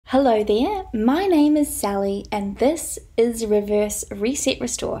Hello there, my name is Sally and this is Reverse Reset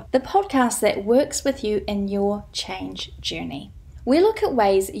Restore, the podcast that works with you in your change journey. We look at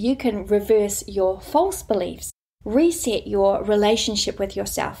ways you can reverse your false beliefs, reset your relationship with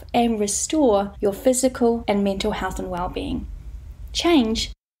yourself, and restore your physical and mental health and well-being.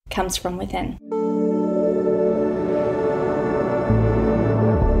 Change comes from within.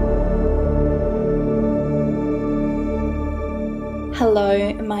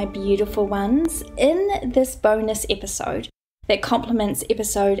 Hello, my beautiful ones. In this bonus episode that complements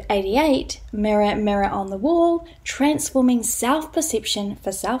episode 88, Mirror, Mirror on the Wall, Transforming Self-Perception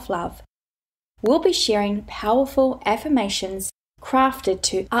for Self-Love, we'll be sharing powerful affirmations crafted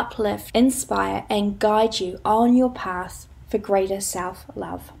to uplift, inspire, and guide you on your path for greater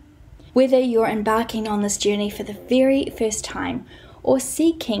self-love. Whether you're embarking on this journey for the very first time or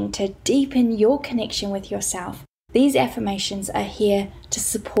seeking to deepen your connection with yourself, these affirmations are here to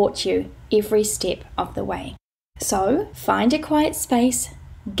support you every step of the way. So, find a quiet space,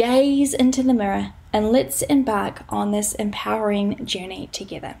 gaze into the mirror, and let's embark on this empowering journey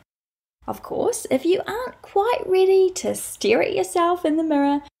together. Of course, if you aren't quite ready to stare at yourself in the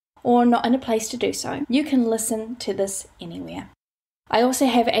mirror or not in a place to do so, you can listen to this anywhere. I also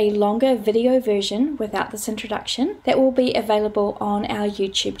have a longer video version without this introduction that will be available on our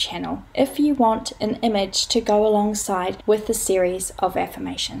YouTube channel if you want an image to go alongside with the series of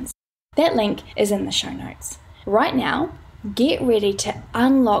affirmations. That link is in the show notes. Right now, get ready to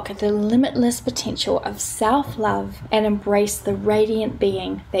unlock the limitless potential of self-love and embrace the radiant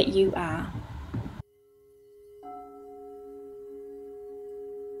being that you are.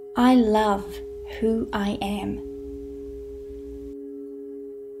 I love who I am.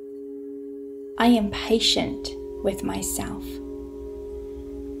 I am patient with myself.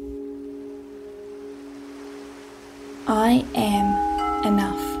 I am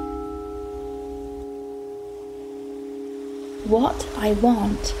enough. What I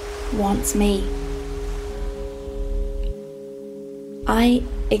want wants me. I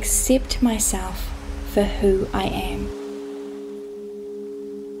accept myself for who I am.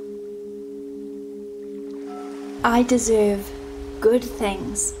 I deserve good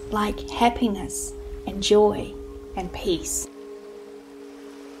things like happiness and joy and peace.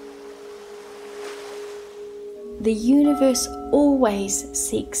 The universe always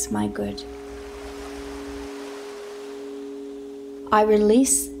seeks my good. I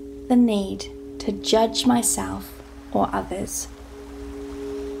release the need to judge myself or others.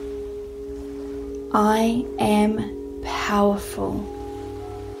 I am powerful.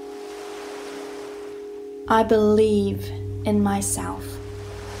 I believe in myself.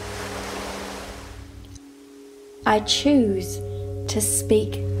 I choose to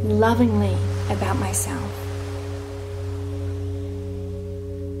speak lovingly about myself.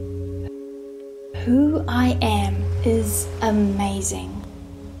 Who I am is amazing.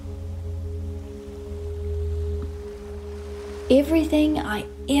 Everything I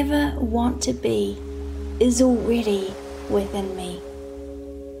ever want to be is already within me.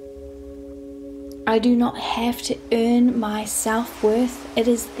 I do not have to earn my self-worth. It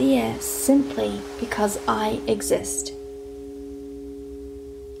is there simply because I exist.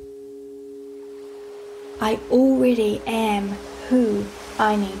 I already am who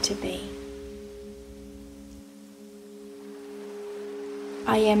I need to be.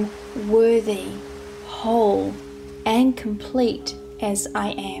 I am worthy, whole, and complete as I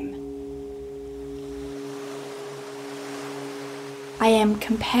am. I am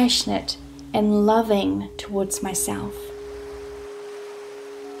compassionate and loving towards myself.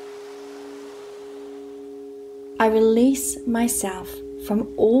 I release myself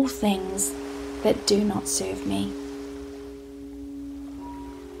from all things that do not serve me.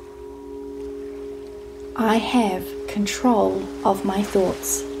 I have control of my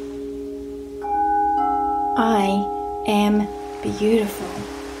thoughts. I am beautiful.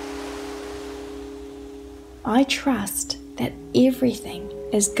 I trust that everything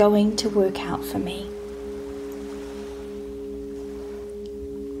is going to work out for me.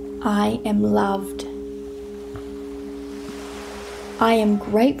 I am loved. I am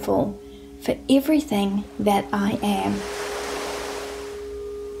grateful for everything that I am.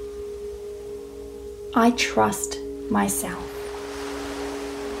 I trust myself.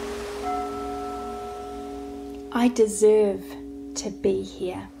 I deserve to be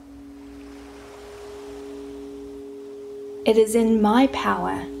here. It is in my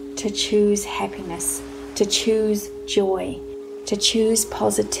power to choose happiness, to choose joy, to choose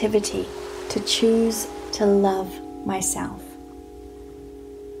positivity, to choose to love myself.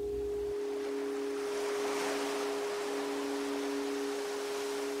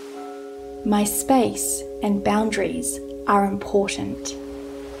 My space and boundaries are important.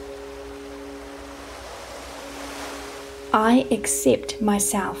 I accept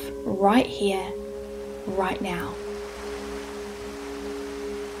myself right here, right now.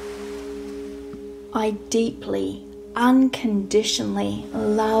 I deeply, unconditionally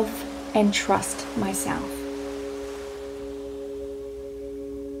love and trust myself.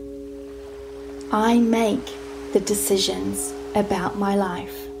 I make the decisions about my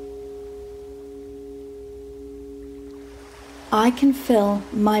life. I can fill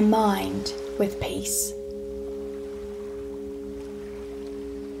my mind with peace.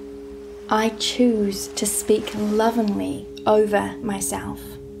 I choose to speak lovingly over myself.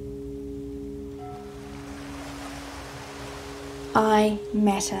 I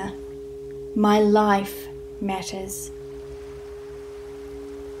matter. My life matters.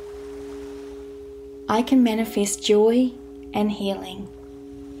 I can manifest joy and healing.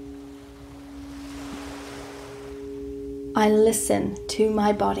 I listen to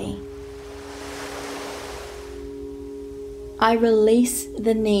my body. I release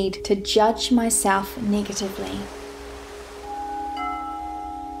the need to judge myself negatively.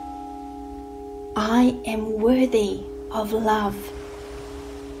 I am worthy of love.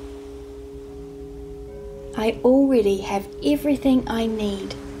 I already have everything I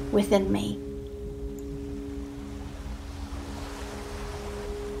need within me.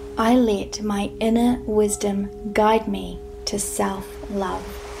 I let my inner wisdom guide me to self-love.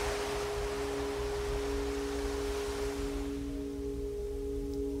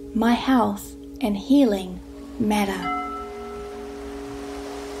 My health and healing matter.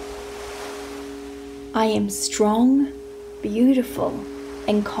 I am strong, beautiful,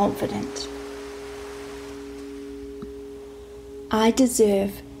 and confident. I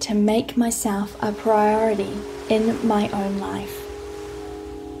deserve to make myself a priority in my own life.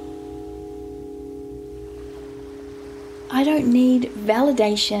 I don't need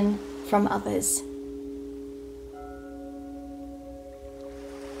validation from others.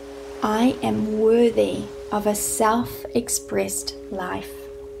 I am worthy of a self-expressed life.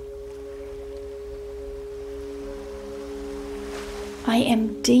 I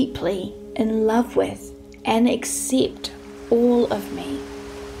am deeply in love with and accept all of me.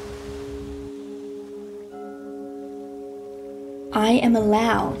 I am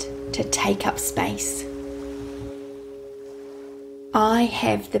allowed to take up space. I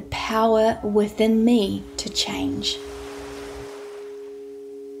have the power within me to change.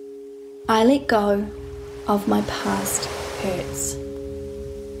 I let go of my past hurts.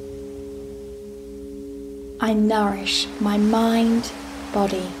 I nourish my mind,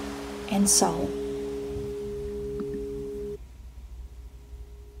 body, and soul.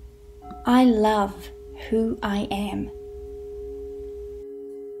 I love who I am.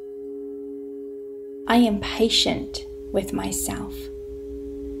 I am patient with myself.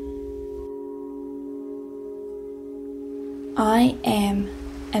 I am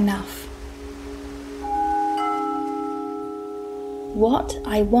enough. What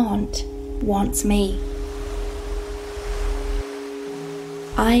I want wants me.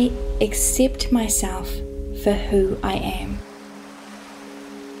 I accept myself for who I am.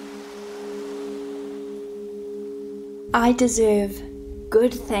 I deserve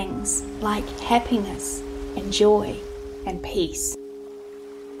good things like happiness and joy and peace.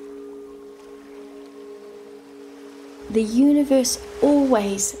 The universe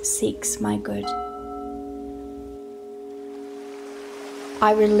always seeks my good.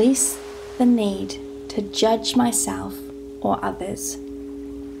 I release the need to judge myself or others.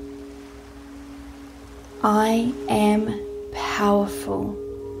 I am powerful.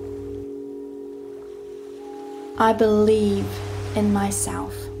 I believe in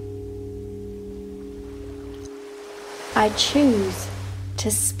myself. I choose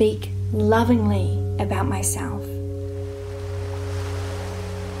to speak lovingly about myself.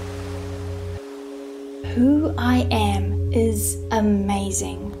 Who I am is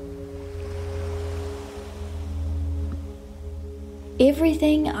amazing.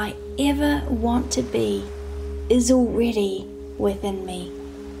 Everything I ever want to be is already within me.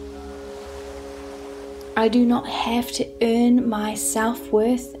 I do not have to earn my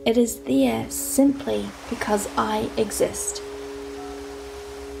self-worth. It is there simply because I exist.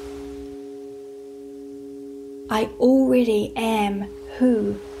 I already am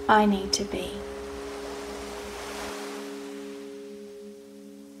who I need to be.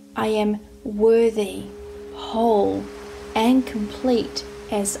 I am worthy, whole, and complete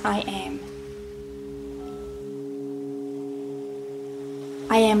as I am.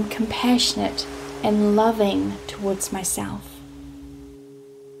 I am compassionate and loving towards myself.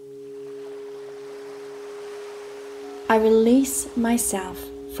 I release myself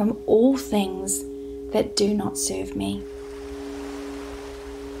from all things that do not serve me.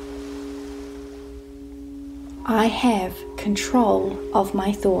 I have control of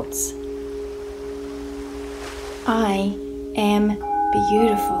my thoughts. I am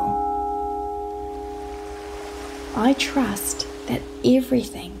beautiful. I trust that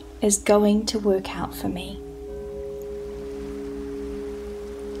everything is going to work out for me.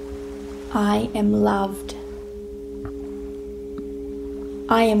 I am loved.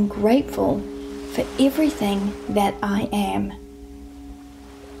 I am grateful for everything that I am.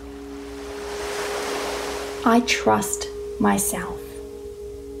 I trust myself.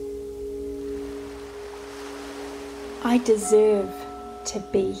 I deserve to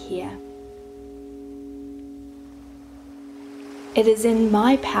be here. It is in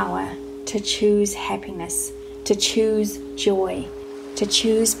my power to choose happiness, to choose joy, to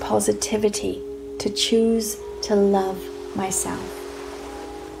choose positivity, to choose to love myself.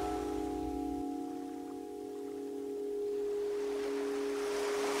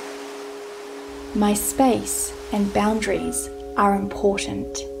 My space and boundaries are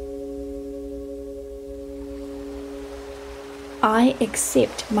important. I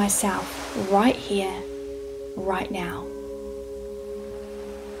accept myself right here, right now.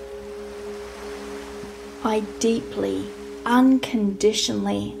 I deeply,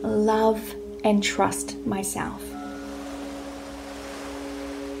 unconditionally love and trust myself.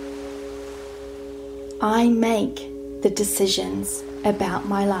 I make the decisions about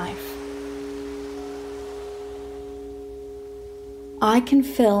my life. I can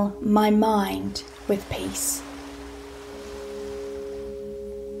fill my mind with peace.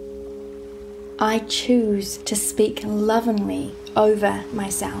 I choose to speak lovingly over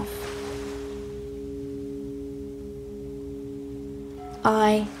myself.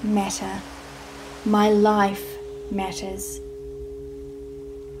 I matter. My life matters.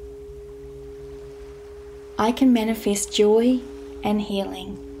 I can manifest joy and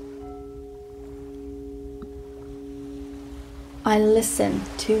healing. I listen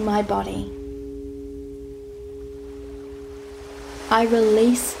to my body. I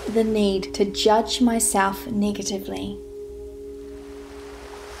release the need to judge myself negatively.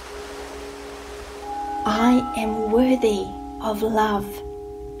 I am worthy of love.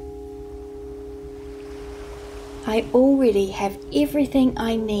 I already have everything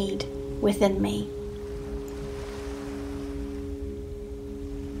I need within me.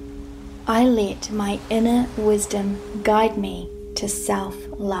 I let my inner wisdom guide me to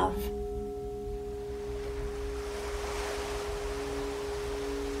self-love.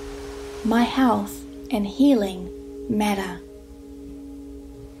 My health and healing matter.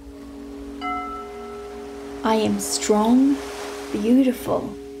 I am strong,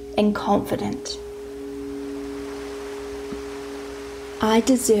 beautiful, and confident. I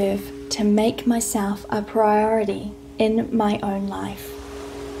deserve to make myself a priority in my own life.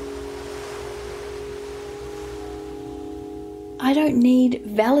 I don't need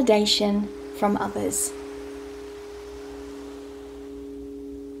validation from others.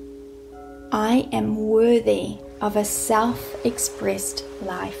 I am worthy of a self-expressed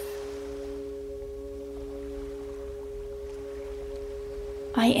life.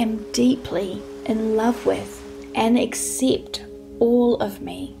 I am deeply in love with and accept all of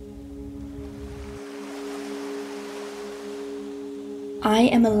me. I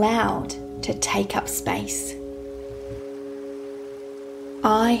am allowed to take up space.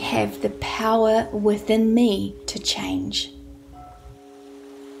 I have the power within me to change.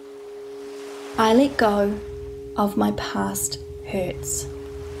 I let go of my past hurts.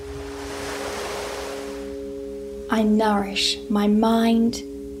 I nourish my mind,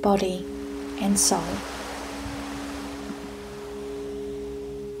 body, and soul.